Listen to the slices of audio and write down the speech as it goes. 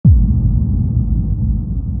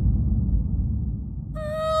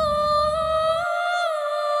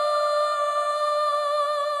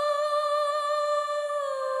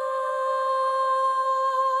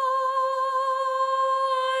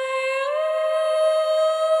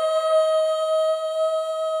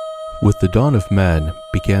With the dawn of man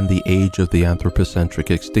began the age of the anthropocentric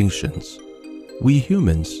extinctions. We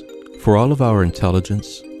humans, for all of our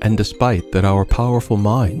intelligence, and despite that our powerful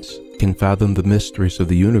minds can fathom the mysteries of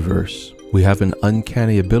the universe, we have an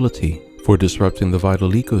uncanny ability for disrupting the vital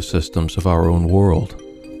ecosystems of our own world.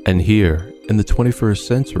 And here, in the 21st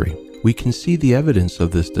century, we can see the evidence of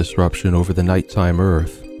this disruption over the nighttime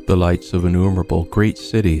earth, the lights of innumerable great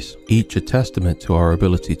cities, each a testament to our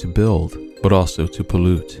ability to build, but also to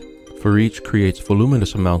pollute. For each creates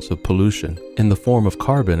voluminous amounts of pollution in the form of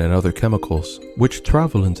carbon and other chemicals, which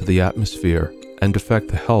travel into the atmosphere and affect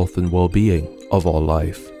the health and well-being of all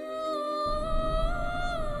life.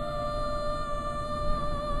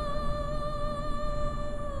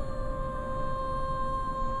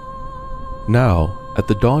 Now, at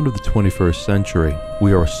the dawn of the 21st century,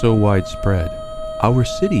 we are so widespread, our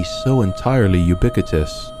cities so entirely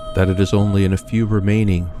ubiquitous, that it is only in a few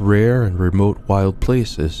remaining rare and remote wild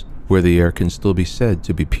places where the air can still be said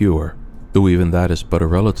to be pure, though even that is but a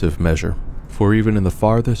relative measure. For even in the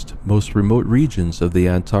farthest, most remote regions of the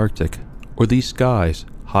Antarctic, or these skies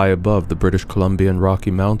high above the British Columbian Rocky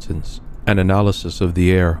Mountains, an analysis of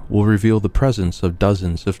the air will reveal the presence of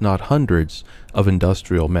dozens, if not hundreds, of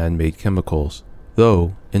industrial man-made chemicals,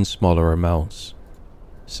 though in smaller amounts.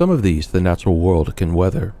 Some of these the natural world can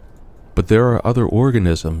weather, but there are other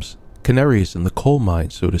organisms, canaries in the coal mine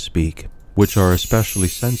so to speak, which are especially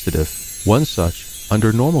sensitive. One such,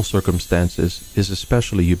 under normal circumstances, is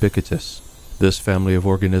especially ubiquitous. This family of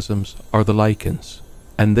organisms are the lichens,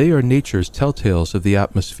 and they are nature's telltales of the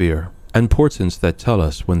atmosphere and portents that tell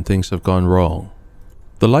us when things have gone wrong.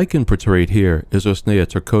 The lichen portrayed here is Usnea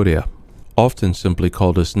turcoidea, often simply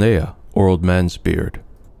called Usnea or old man's beard,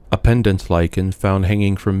 a pendant lichen found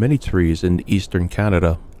hanging from many trees in eastern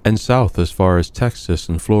Canada and south as far as Texas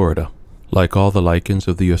and Florida. Like all the lichens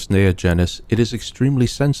of the Usnea genus, it is extremely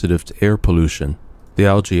sensitive to air pollution. The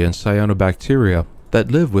algae and cyanobacteria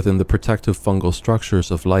that live within the protective fungal structures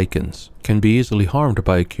of lichens can be easily harmed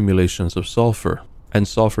by accumulations of sulfur, and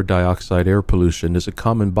sulfur dioxide air pollution is a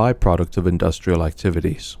common byproduct of industrial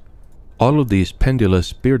activities. All of these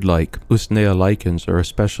pendulous, beard-like Usnea lichens are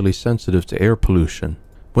especially sensitive to air pollution.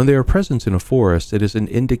 When they are present in a forest, it is an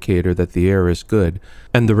indicator that the air is good,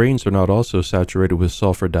 and the rains are not also saturated with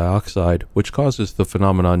sulfur dioxide, which causes the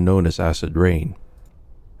phenomenon known as acid rain.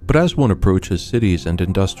 But as one approaches cities and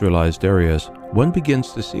industrialized areas, one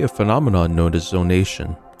begins to see a phenomenon known as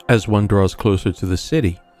zonation. As one draws closer to the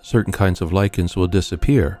city, certain kinds of lichens will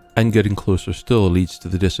disappear, and getting closer still leads to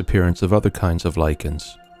the disappearance of other kinds of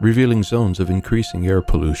lichens, revealing zones of increasing air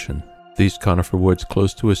pollution. These conifer woods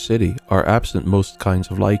close to a city are absent most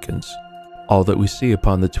kinds of lichens. All that we see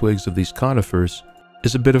upon the twigs of these conifers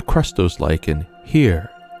is a bit of crustose lichen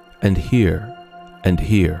here, and here, and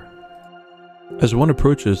here. As one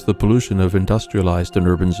approaches the pollution of industrialized and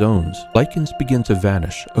urban zones, lichens begin to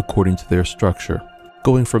vanish according to their structure,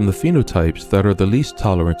 going from the phenotypes that are the least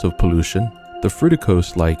tolerant of pollution, the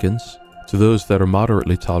fruticose lichens, to those that are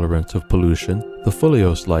moderately tolerant of pollution, the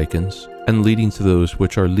foliose lichens, and leading to those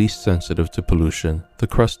which are least sensitive to pollution, the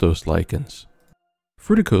crustose lichens.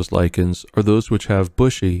 Fruticose lichens are those which have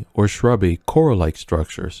bushy or shrubby coral-like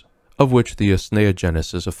structures, of which the Usnea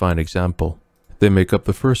genus is a fine example. They make up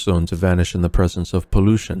the first zone to vanish in the presence of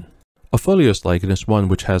pollution. A foliose lichen is one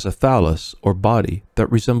which has a thallus, or body,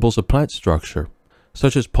 that resembles a plant structure,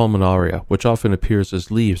 such as pulmonaria, which often appears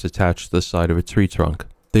as leaves attached to the side of a tree trunk.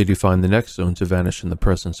 They define the next zone to vanish in the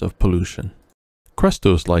presence of pollution.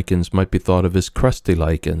 Crustose lichens might be thought of as crusty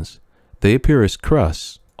lichens. They appear as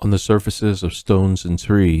crusts on the surfaces of stones and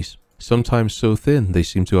trees, sometimes so thin they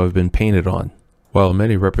seem to have been painted on. While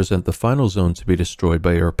many represent the final zone to be destroyed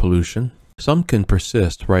by air pollution, some can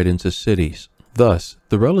persist right into cities. Thus,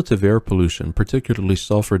 the relative air pollution, particularly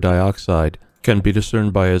sulfur dioxide, can be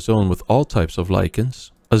discerned by a zone with all types of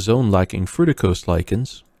lichens, a zone lacking fruticose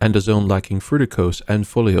lichens, and a zone lacking fruticose and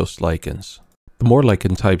foliose lichens. The more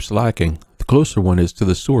lichen types lacking, the closer one is to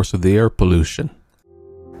the source of the air pollution.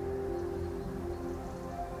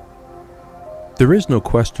 There is no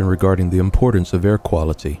question regarding the importance of air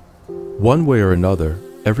quality. One way or another,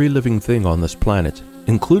 every living thing on this planet,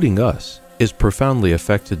 including us, is profoundly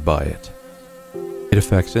affected by it. It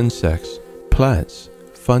affects insects, plants,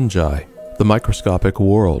 fungi, the microscopic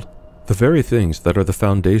world, the very things that are the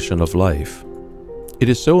foundation of life. It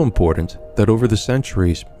is so important that over the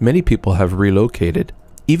centuries, many people have relocated,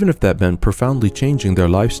 even if that meant profoundly changing their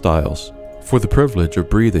lifestyles, for the privilege of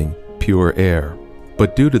breathing pure air.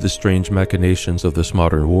 But due to the strange machinations of this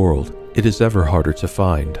modern world, it is ever harder to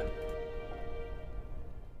find.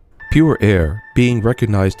 Pure air, being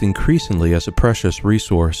recognized increasingly as a precious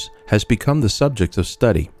resource, has become the subject of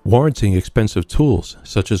study, warranting expensive tools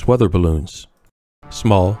such as weather balloons.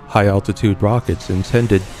 Small, high-altitude rockets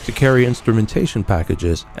intended to carry instrumentation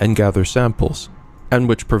packages and gather samples, and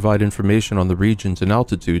which provide information on the regions and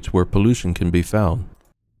altitudes where pollution can be found.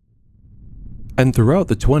 And throughout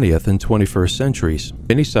the 20th and 21st centuries,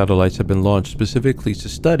 many satellites have been launched specifically to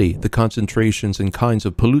study the concentrations and kinds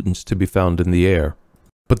of pollutants to be found in the air.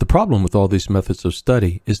 But the problem with all these methods of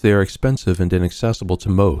study is they are expensive and inaccessible to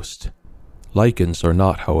most. Lichens are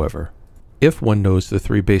not, however. If one knows the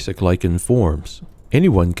three basic lichen forms,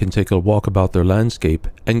 anyone can take a walk about their landscape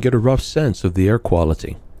and get a rough sense of the air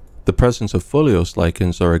quality. The presence of foliose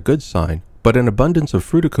lichens are a good sign, but an abundance of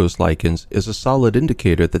fruticose lichens is a solid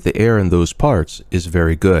indicator that the air in those parts is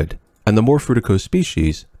very good, and the more fruticose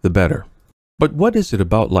species, the better. But what is it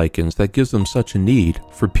about lichens that gives them such a need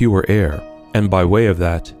for pure air, and by way of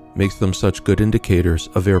that, makes them such good indicators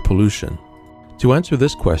of air pollution? To answer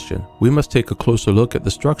this question, we must take a closer look at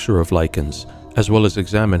the structure of lichens, as well as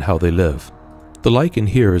examine how they live. The lichen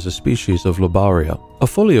here is a species of Lobaria, a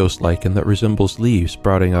foliose lichen that resembles leaves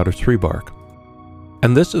sprouting out of tree bark.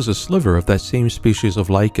 And this is a sliver of that same species of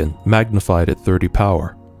lichen, magnified at 30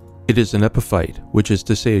 power. It is an epiphyte, which is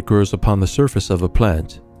to say it grows upon the surface of a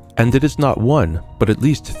plant. And it is not one, but at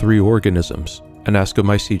least 3 organisms, an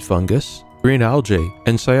ascomycete fungus, green algae,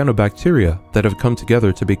 and cyanobacteria that have come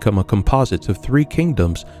together to become a composite of 3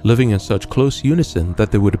 kingdoms living in such close unison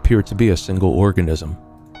that they would appear to be a single organism.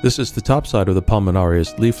 This is the top side of the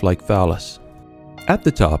pulmonaria's leaf-like thallus. At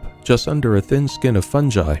the top, just under a thin skin of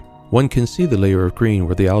fungi, one can see the layer of green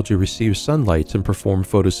where the algae receive sunlight and perform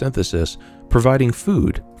photosynthesis, providing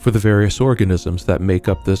food for the various organisms that make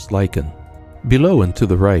up this lichen. Below and to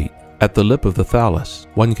the right, at the lip of the thallus,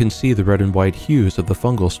 one can see the red and white hues of the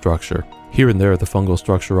fungal structure. Here and there, the fungal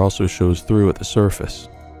structure also shows through at the surface.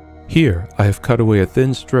 Here, I have cut away a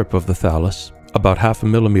thin strip of the thallus, about 0.5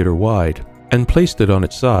 millimeter wide, and placed it on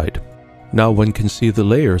its side. Now one can see the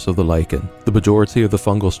layers of the lichen. The majority of the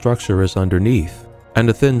fungal structure is underneath, and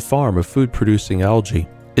a thin farm of food-producing algae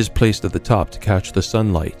is placed at the top to catch the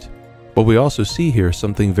sunlight. But we also see here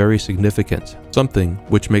something very significant, something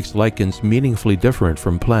which makes lichens meaningfully different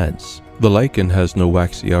from plants. The lichen has no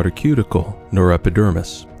waxy outer cuticle, nor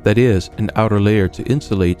epidermis, that is, an outer layer to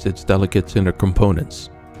insulate its delicate inner components.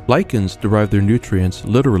 Lichens derive their nutrients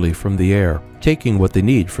literally from the air, taking what they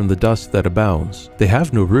need from the dust that abounds. They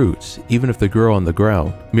have no roots, even if they grow on the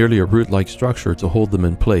ground, merely a root-like structure to hold them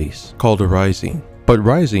in place, called a rhizine. But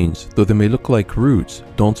rhizines, though they may look like roots,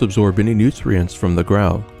 don't absorb any nutrients from the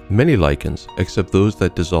ground. Many lichens, except those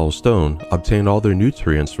that dissolve stone, obtain all their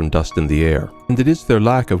nutrients from dust in the air. And it is their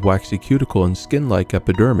lack of waxy cuticle and skin-like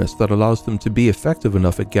epidermis that allows them to be effective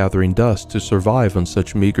enough at gathering dust to survive on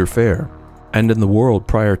such meager fare. And in the world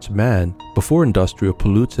prior to man, before industrial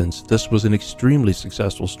pollutants, this was an extremely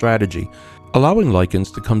successful strategy, allowing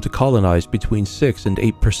lichens to come to colonize between 6 and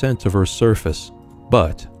 8% of Earth's surface.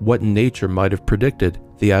 But what in nature might have predicted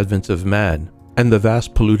the advent of man and the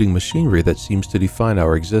vast polluting machinery that seems to define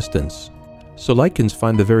our existence? So lichens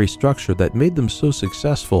find the very structure that made them so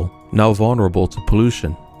successful now vulnerable to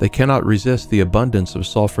pollution. They cannot resist the abundance of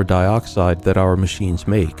sulfur dioxide that our machines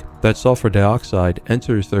make. That sulfur dioxide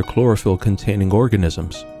enters their chlorophyll-containing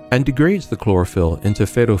organisms and degrades the chlorophyll into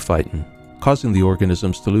phytophytin, causing the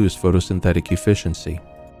organisms to lose photosynthetic efficiency.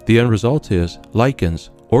 The end result is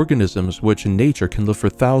lichens, organisms which in nature can live for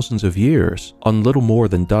thousands of years on little more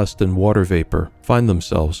than dust and water vapor, find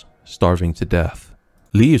themselves starving to death.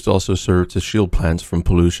 Leaves also serve to shield plants from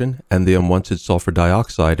pollution and the unwanted sulfur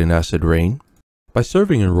dioxide and acid rain by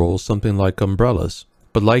serving in roles something like umbrellas,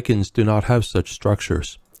 but lichens do not have such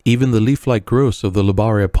structures. Even the leaf-like growths of the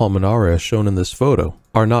Lobaria pulmonaria shown in this photo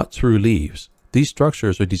are not true leaves. These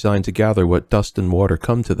structures are designed to gather what dust and water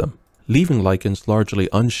come to them, leaving lichens largely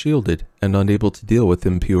unshielded and unable to deal with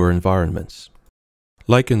impure environments.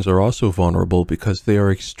 Lichens are also vulnerable because they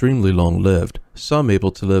are extremely long-lived, some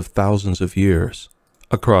able to live thousands of years.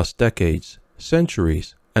 Across decades,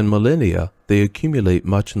 centuries, and millennia, they accumulate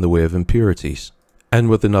much in the way of impurities. And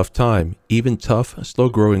with enough time, even tough,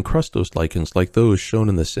 slow-growing crustose lichens like those shown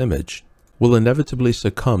in this image will inevitably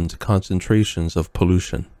succumb to concentrations of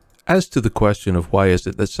pollution. As to the question of why is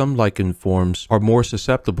it that some lichen forms are more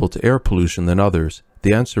susceptible to air pollution than others,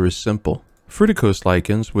 the answer is simple. Fruticose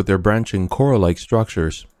lichens, with their branching coral-like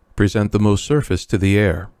structures, present the most surface to the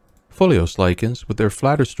air. Foliose lichens, with their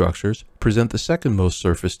flatter structures, present the second most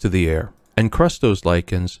surface to the air. And crustose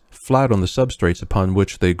lichens, flat on the substrates upon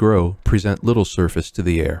which they grow, present little surface to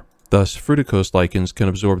the air. Thus, fruticose lichens can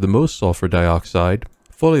absorb the most sulfur dioxide,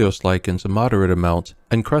 Foliose lichens a moderate amount,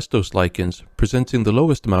 and crustose lichens, presenting the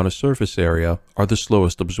lowest amount of surface area, are the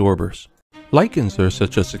slowest absorbers. Lichens are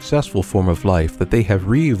such a successful form of life that they have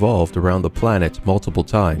re-evolved around the planet multiple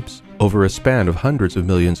times, over a span of hundreds of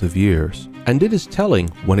millions of years. And it is telling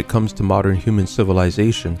when it comes to modern human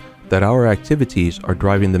civilization that our activities are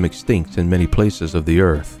driving them extinct in many places of the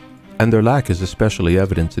Earth. And their lack is especially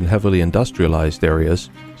evident in heavily industrialized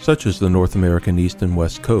areas, such as the North American east and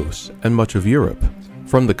west coasts, and much of Europe,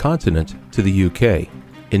 from the continent to the UK.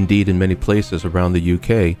 Indeed, in many places around the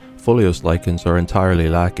UK, foliose lichens are entirely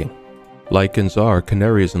lacking. Lichens are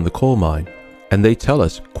canaries in the coal mine, and they tell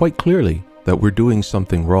us quite clearly that we're doing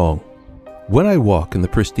something wrong. When I walk in the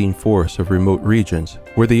pristine forests of remote regions,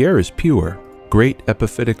 where the air is pure, great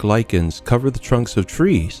epiphytic lichens cover the trunks of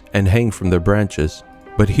trees and hang from their branches.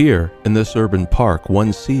 But here, in this urban park,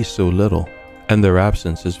 one sees so little, and their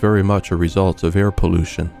absence is very much a result of air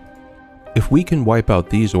pollution. If we can wipe out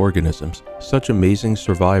these organisms, such amazing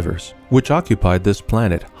survivors, which occupied this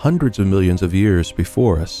planet hundreds of millions of years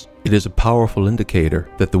before us, it is a powerful indicator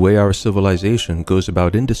that the way our civilization goes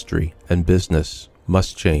about industry and business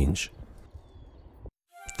must change.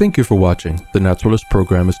 Thank you for watching. The Naturalist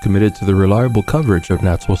program is committed to the reliable coverage of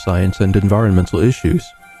natural science and environmental issues.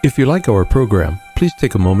 If you like our program, please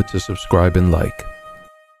take a moment to subscribe and like.